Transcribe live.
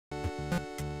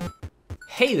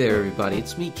Hey there everybody,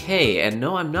 it's me Kay, and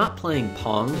no, I'm not playing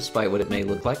Pong, despite what it may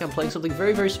look like. I'm playing something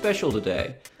very, very special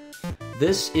today.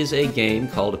 This is a game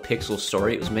called A Pixel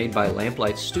Story. It was made by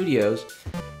Lamplight Studios,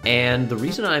 and the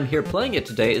reason I'm here playing it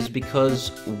today is because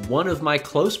one of my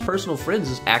close personal friends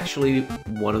is actually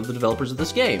one of the developers of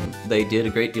this game. They did a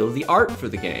great deal of the art for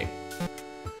the game.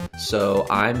 So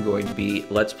I'm going to be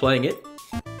Let's Playing it,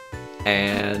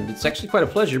 and it's actually quite a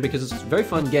pleasure because it's a very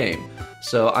fun game.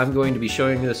 So I'm going to be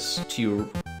showing this to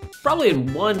you probably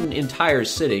in one entire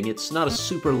sitting. It's not a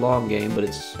super long game, but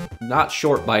it's not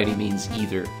short by any means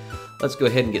either. Let's go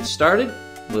ahead and get started.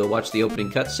 We'll watch the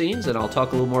opening cutscenes, and I'll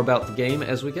talk a little more about the game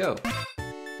as we go.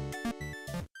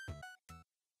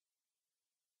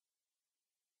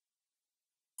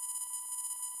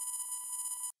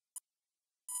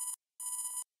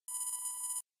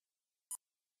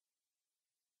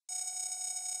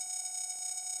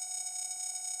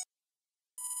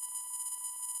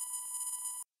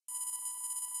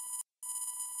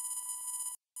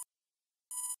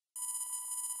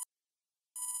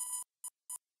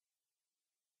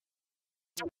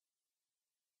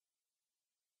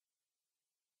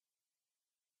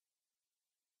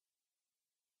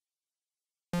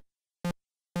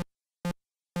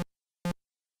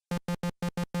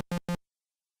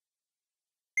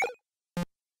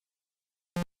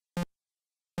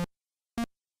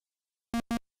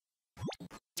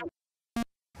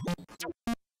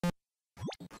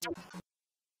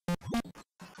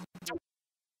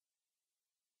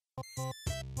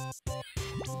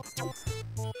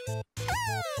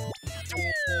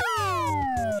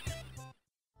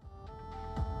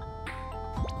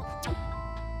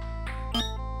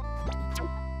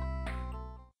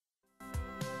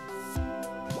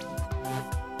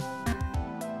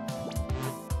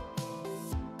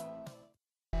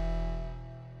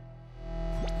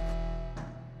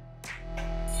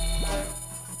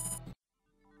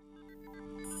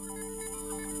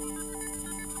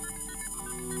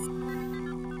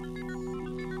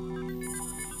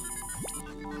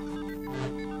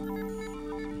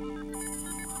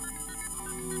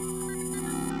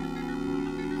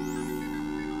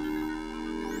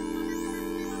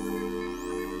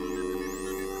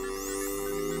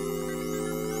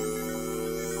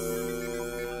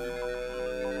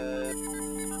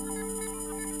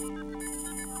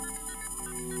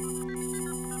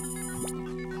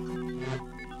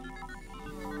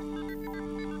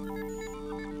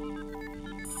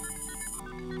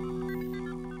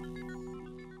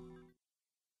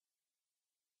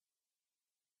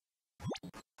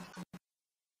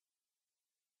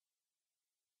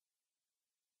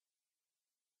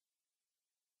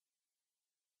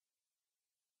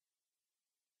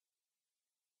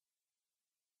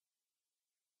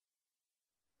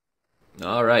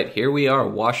 Alright, here we are,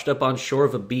 washed up on shore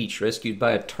of a beach, rescued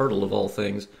by a turtle of all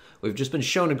things. We've just been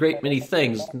shown a great many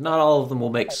things, not all of them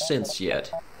will make sense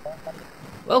yet.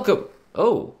 Welcome!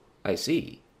 Oh, I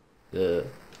see. So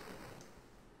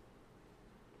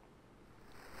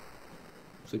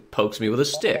he pokes me with a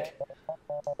stick.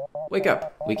 Wake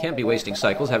up. We can't be wasting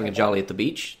cycles having a jolly at the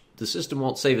beach. The system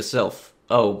won't save itself.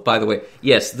 Oh, by the way,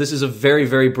 yes, this is a very,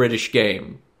 very British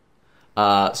game.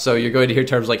 So you're going to hear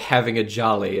terms like having a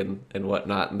jolly and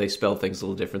whatnot, and they spell things a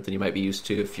little different than you might be used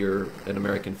to if you're an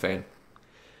American fan.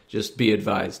 Just be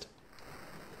advised.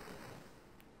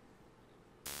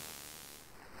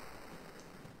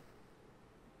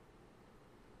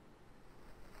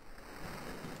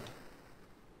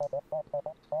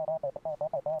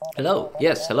 Hello,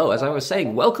 yes, hello. As I was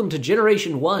saying, welcome to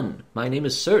Generation 1. My name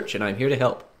is Search, and I'm here to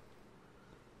help.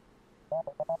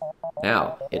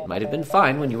 Now, it might have been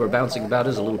fine when you were bouncing about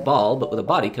as a little ball, but with a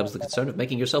body comes the concern of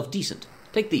making yourself decent.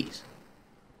 Take these.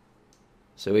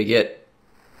 So we get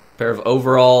a pair of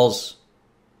overalls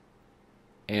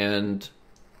and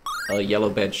a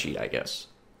yellow bedsheet, I guess.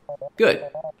 Good.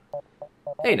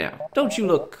 Hey now, don't you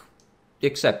look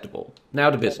acceptable? Now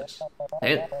to business.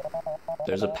 And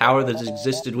there's a power that has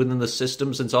existed within the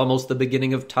system since almost the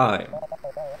beginning of time.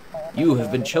 You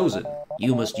have been chosen.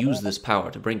 You must use this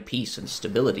power to bring peace and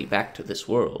stability back to this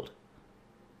world.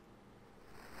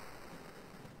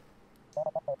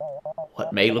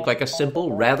 What may look like a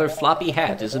simple, rather floppy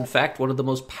hat is in fact one of the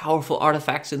most powerful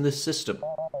artifacts in this system.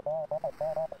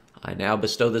 I now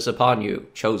bestow this upon you,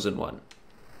 chosen one.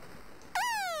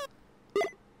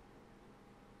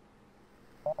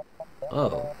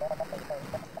 Oh.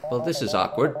 Well, this is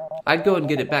awkward. I'd go and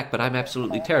get it back, but I'm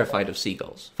absolutely terrified of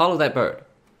seagulls. Follow that bird.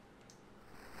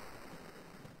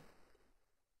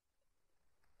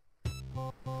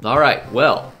 Alright,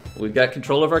 well, we've got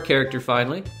control of our character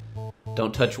finally.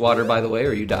 Don't touch water, by the way,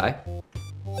 or you die,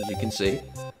 as you can see.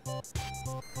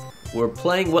 we're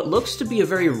playing what looks to be a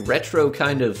very retro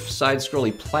kind of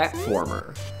side-scrolly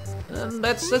platformer. And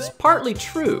that's partly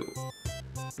true.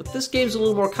 But this game's a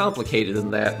little more complicated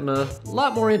than that, and a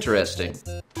lot more interesting.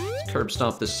 Let's curb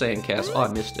stomp this sandcastle. Oh, I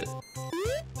missed it.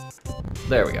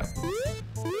 There we go.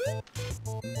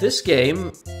 This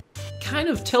game kind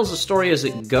of tells a story as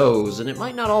it goes, and it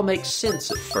might not all make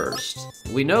sense at first.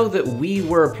 We know that we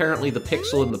were apparently the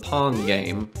pixel in the Pong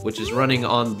game, which is running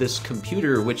on this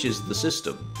computer, which is the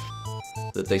system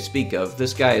that they speak of.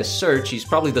 This guy is Search. He's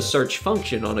probably the search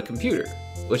function on a computer,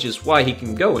 which is why he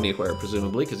can go anywhere,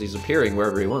 presumably, because he's appearing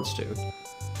wherever he wants to.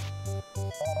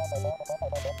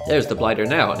 There's the blighter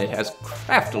now, and it has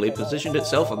craftily positioned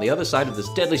itself on the other side of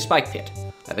this deadly spike pit.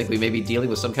 I think we may be dealing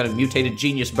with some kind of mutated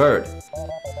genius bird.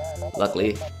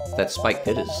 Luckily, that spike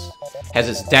pit has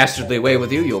its dastardly way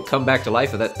with you. You'll come back to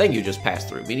life with that thing you just passed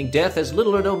through, meaning death has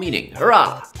little or no meaning.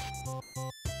 Hurrah!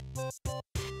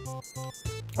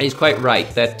 He's quite right.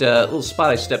 That little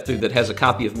spot I stepped through that has a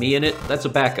copy of me in it, that's a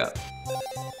backup.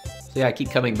 So yeah, I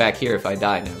keep coming back here if I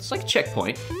die now. It's like a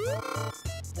checkpoint.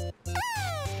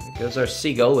 There goes our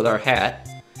seagull with our hat.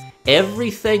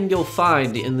 Everything you'll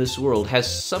find in this world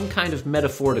has some kind of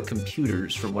metaphor to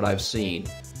computers, from what I've seen.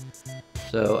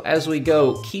 So as we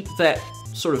go, keep that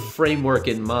sort of framework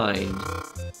in mind.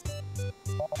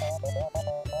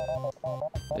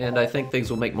 And I think things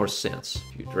will make more sense.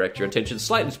 If you direct your attention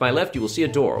slightly to my left, you will see a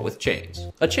door with chains.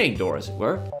 A chain door, as it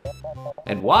were.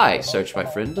 And why, Search, my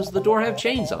friend, does the door have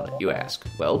chains on it, you ask?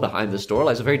 Well, behind this door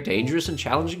lies a very dangerous and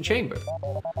challenging chamber.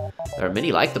 There are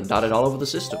many like them dotted all over the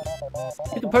system.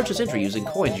 You can purchase entry using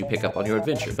coins you pick up on your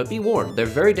adventure, but be warned, they're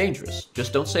very dangerous.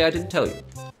 Just don't say I didn't tell you.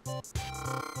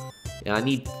 Yeah, I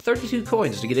need 32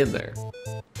 coins to get in there.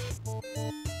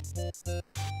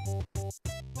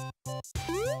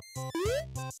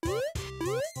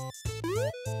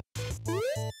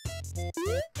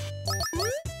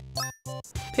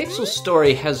 Pixel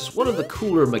Story has one of the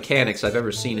cooler mechanics I've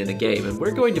ever seen in a game, and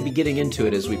we're going to be getting into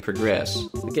it as we progress.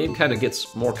 The game kind of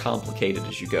gets more complicated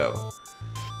as you go.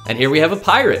 And here we have a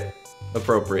pirate,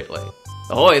 appropriately.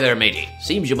 Ahoy there, matey.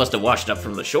 Seems you must have washed up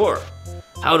from the shore.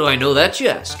 How do I know that, you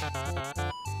ask?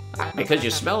 Because you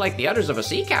smell like the udders of a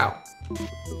sea cow.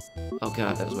 Oh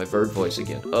god, that was my bird voice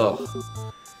again. Oh.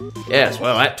 Yes,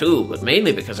 well, that too, but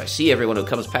mainly because I see everyone who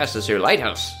comes past this here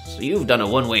lighthouse. So you've done a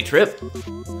one-way trip.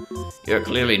 You're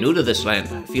clearly new to this land.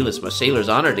 I feel it's my sailor's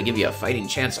honor to give you a fighting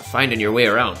chance of finding your way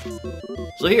around.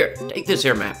 So here, take this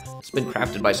here map. It's been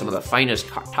crafted by some of the finest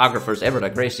cartographers ever to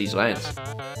grace these lands.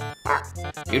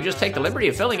 You just take the liberty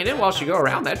of filling it in whilst you go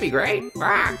around, that'd be great.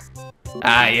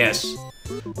 Ah, yes.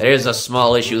 There's a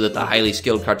small issue that the highly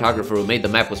skilled cartographer who made the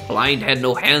map was blind, had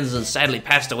no hands, and sadly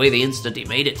passed away the instant he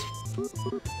made it.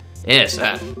 Yes,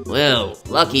 well,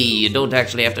 lucky you don't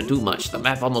actually have to do much. The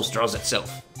map almost draws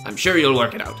itself. I'm sure you'll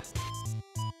work it out.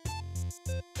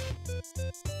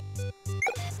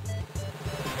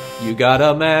 You got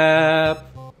a map.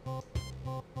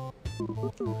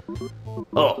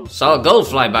 Oh, saw a gull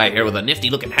fly by here with a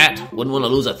nifty-looking hat. Wouldn't want to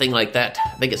lose a thing like that.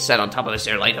 I think it's sat on top of this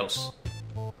here lighthouse.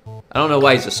 I don't know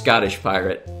why he's a Scottish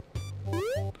pirate,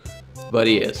 but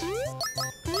he is.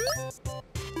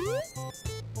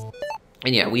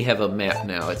 And yeah, we have a map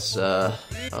now. It's, oh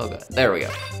god, there we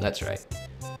go. That's right.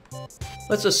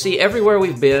 Let's just see, everywhere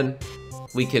we've been,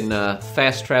 we can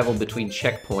fast travel between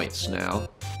checkpoints now,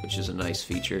 which is a nice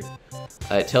feature.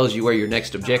 It tells you where your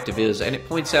next objective is, and it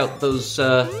points out those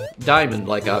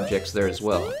diamond-like objects there as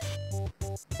well.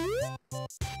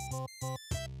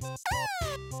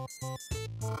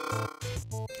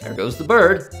 There goes the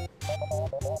bird.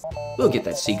 We'll get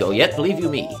that seagull yet, believe you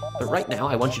me. But right now,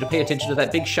 I want you to pay attention to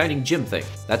that big shining gem thing.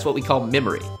 That's what we call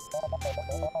memory.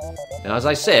 Now, as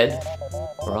I said,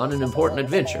 we're on an important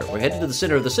adventure. We're headed to the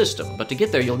center of the system, but to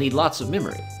get there, you'll need lots of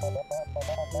memory.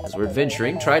 As we're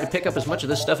adventuring, try to pick up as much of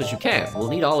this stuff as you can. We'll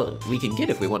need all we can get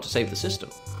if we want to save the system.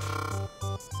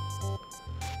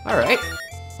 Alright.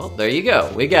 Well, there you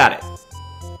go. We got it.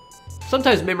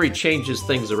 Sometimes memory changes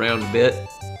things around a bit.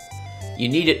 You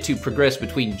need it to progress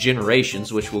between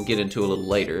generations, which we'll get into a little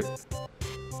later.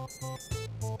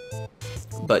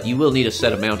 But you will need a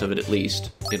set amount of it at least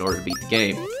in order to beat the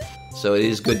game. So it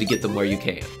is good to get them where you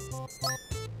can.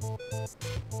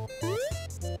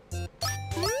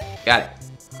 Got it.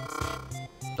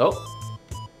 Oh.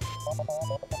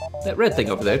 That red thing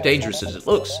over there, dangerous as it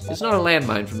looks, is not a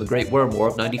landmine from the Great Worm War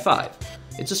of 95.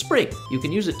 It's a spring. You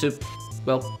can use it to,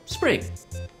 well, spring.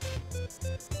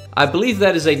 I believe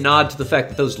that is a nod to the fact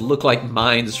that those look like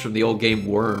mines from the old game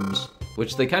Worms,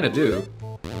 which they kind of do.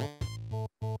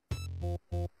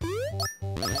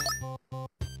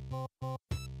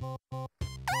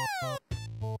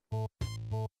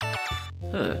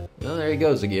 Huh. Well, there he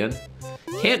goes again.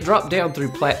 Can't drop down through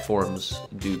platforms,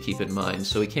 do keep in mind,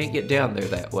 so we can't get down there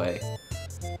that way.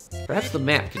 Perhaps the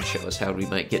map can show us how we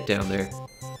might get down there.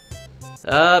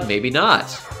 Maybe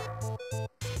not.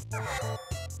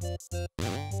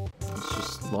 Let's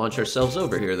just launch ourselves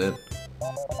over here then.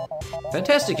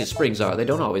 Fantastic as springs are, they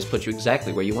don't always put you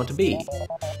exactly where you want to be.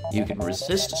 You can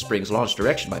resist a spring's launch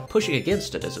direction by pushing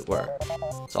against it, as it were.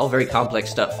 It's all very complex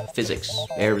stuff. Physics,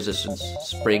 air resistance,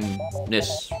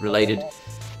 springness related.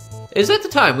 Is that the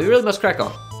time? We really must crack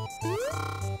on.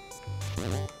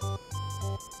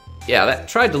 Yeah, that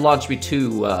tried to launch me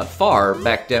too far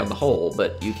back down the hole,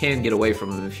 but you can get away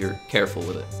from them if you're careful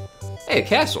with it. Hey, a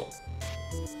castle.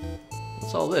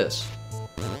 What's all this?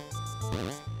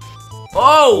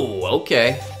 Oh,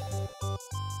 okay.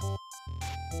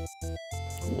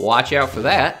 Watch out for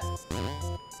that.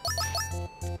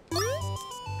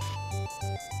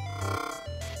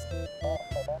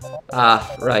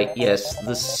 Ah, right, yes.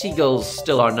 The seagulls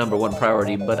still our #1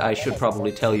 priority, but I should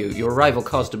probably tell you, your arrival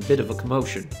caused a bit of a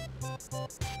commotion.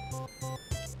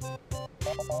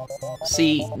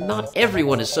 See, not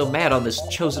everyone is so mad on this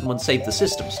chosen one saved the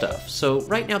system stuff, so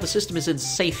right now the system is in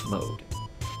safe mode.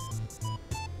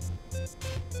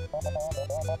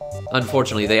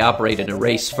 Unfortunately, they operate in a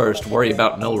race first, worry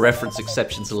about null reference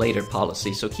exceptions later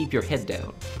policy, so keep your head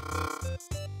down.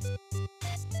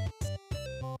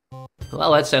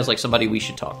 Well, that sounds like somebody we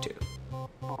should talk to.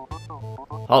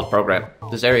 Halt program.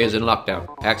 This area is in lockdown.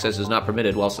 Access is not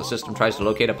permitted whilst the system tries to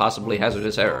locate a possibly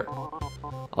hazardous error.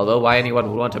 Although why anyone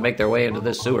would want to make their way into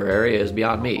this sewer area is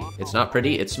beyond me. It's not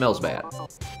pretty, it smells bad.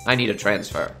 I need a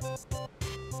transfer.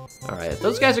 Alright,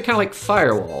 those guys are kind of like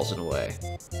firewalls in a way.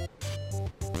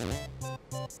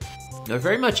 They're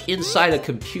very much inside a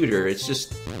computer, it's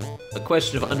just a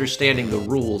question of understanding the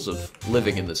rules of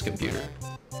living in this computer.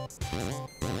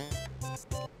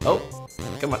 Oh,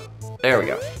 come on. There we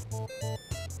go.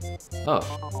 Oh.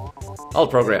 Halt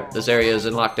program. This area is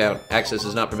in lockdown. Access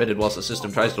is not permitted whilst the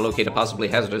system tries to locate a possibly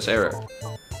hazardous error.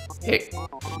 Hey,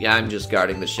 yeah, I'm just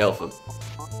guarding the shelf of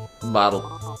bottle.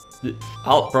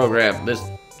 Halt program.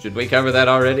 Should we cover that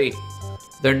already?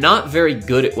 They're not very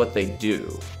good at what they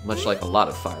do, much like a lot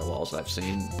of firewalls I've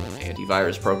seen,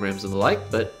 antivirus programs and the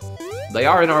like, but they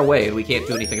are in our way and we can't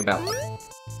do anything about them.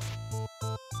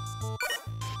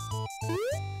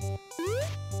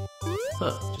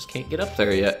 Huh, just can't get up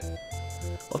there yet.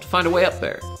 We'll have to find a way up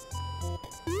there.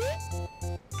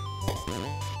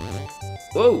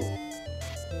 Whoa!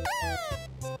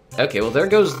 Okay, well there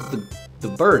goes the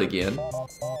bird again.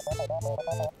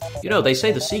 You know, they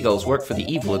say the seagulls work for the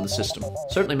evil in the system.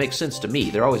 Certainly makes sense to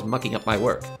me. They're always mucking up my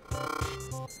work.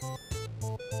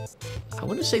 I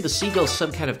want to say the seagull's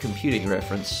some kind of computing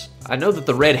reference. I know that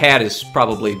the red hat is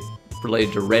probably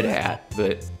related to Red Hat,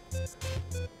 but...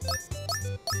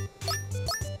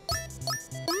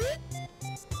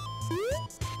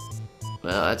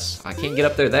 Well, I can't get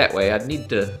up there that way. I'd need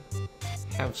to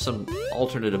have some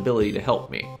alternate ability to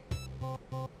help me.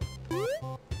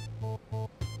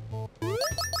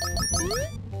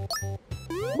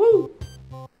 Woo!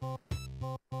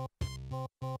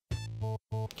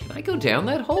 Can I go down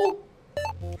that hole?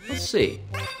 Let's see.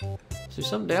 Is there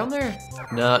something down there?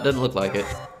 No, it doesn't look like it.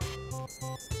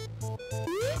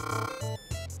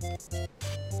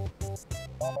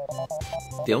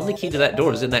 The only key to that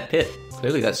door is in that pit.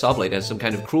 Clearly that saw blade has some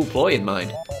kind of cruel ploy in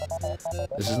mind.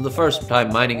 This isn't the first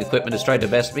time mining equipment has tried to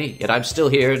best me, yet I'm still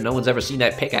here and no one's ever seen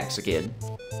that pickaxe again.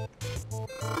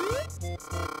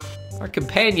 Our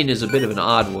companion is a bit of an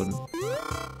odd one.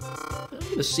 I'm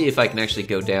gonna see if I can actually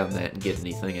go down that and get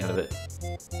anything out of it.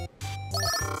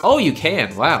 Oh, you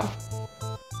can! Wow.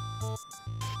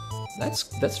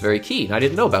 That's very keen. I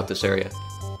didn't know about this area.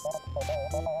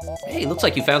 Hey, looks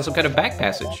like you found some kind of back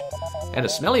passage. And a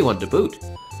smelly one to boot.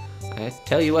 I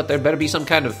tell you what, there better be some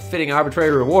kind of fitting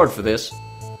arbitrary reward for this.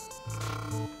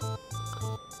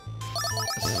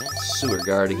 Sewer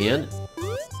guard again.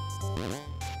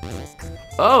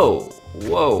 Oh!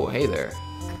 Whoa, hey there.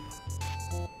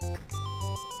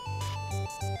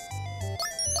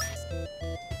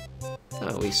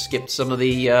 Oh, we skipped some of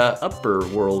the upper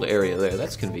world area there.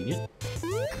 That's convenient.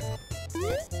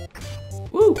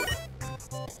 Woo!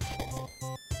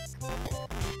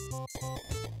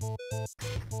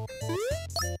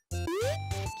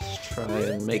 Try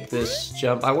and make this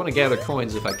jump. I want to gather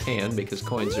coins if I can, because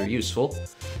coins are useful.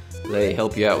 They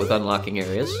help you out with unlocking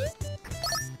areas.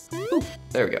 Ooh,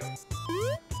 there we go.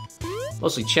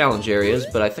 Mostly challenge areas,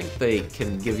 but I think they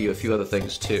can give you a few other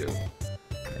things too.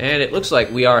 And it looks like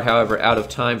we are, however, out of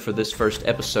time for this first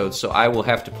episode, so I will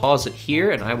have to pause it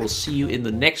here, and I will see you in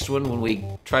the next one when we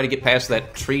try to get past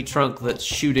that tree trunk that's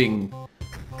shooting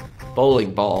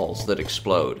bowling balls that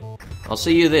explode. I'll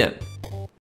see you then.